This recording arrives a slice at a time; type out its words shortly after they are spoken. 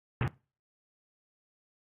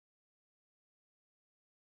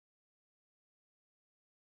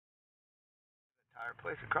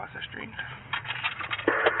Place across the street.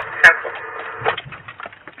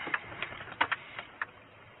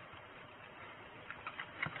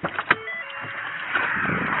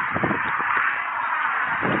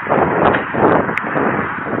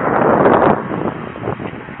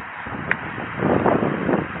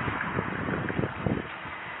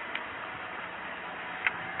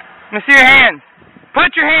 Let me see your hands.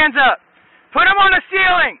 Put your hands up. Put them on the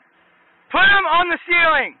ceiling. Put them on the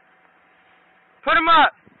ceiling. Put him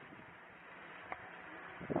up.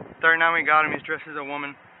 39, we got him. He's dressed as a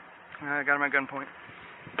woman. I got him at gunpoint.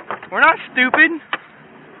 We're not stupid.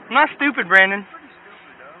 I'm not stupid, Brandon.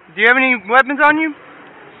 Do you have any weapons on you?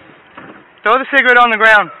 Throw the cigarette on the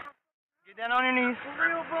ground. Get down on your knees. For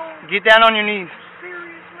real, bro? Get down on your knees.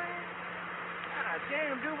 Serious, man? God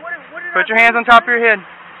damn, dude. What did Put your hands on top of your head.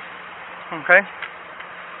 Okay?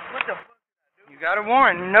 What the fuck? You got a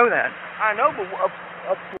warrant. You know that. I know, but what,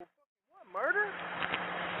 murder?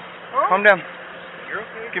 Huh? Calm down. You're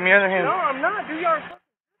okay? Give me your other hand. No, I'm not. Do y'all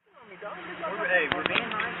fucking on me, dog? Hey, we're being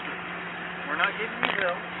nice. We're not giving you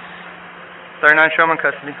bill. 39, show him in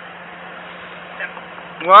custody.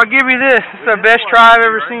 Well, I'll give you this. It's the best try I've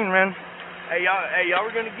ever seen, man. Hey, y'all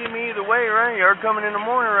were gonna give me either way, right? Y'all coming in the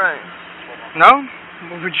morning, right? No?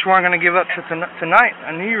 We just weren't going to give up to tonight. I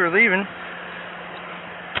knew you were leaving. Is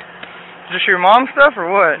this your mom's stuff or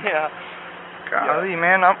what? Yeah. Golly,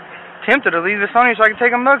 man. I'm tempted to leave this on you so I can take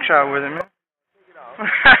a mugshot with it, man. Take it off.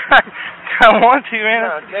 I want to, man.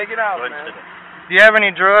 No, take it out, man. Do you have any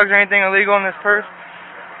drugs or anything illegal in this purse?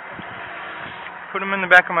 Put them in the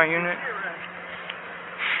back of my unit.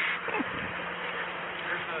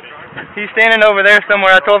 He's standing over there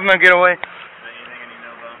somewhere. I told him to get away.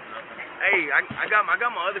 Hey, I got my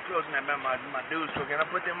other clothes in that bag, my dudes, so can I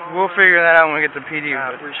put them on? We'll figure that out when we get to PD.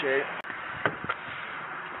 I appreciate it.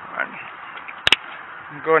 Alright.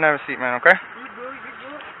 Go ahead and have a seat, man, okay? You good, you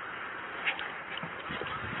good.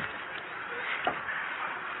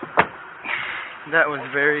 That was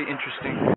very interesting.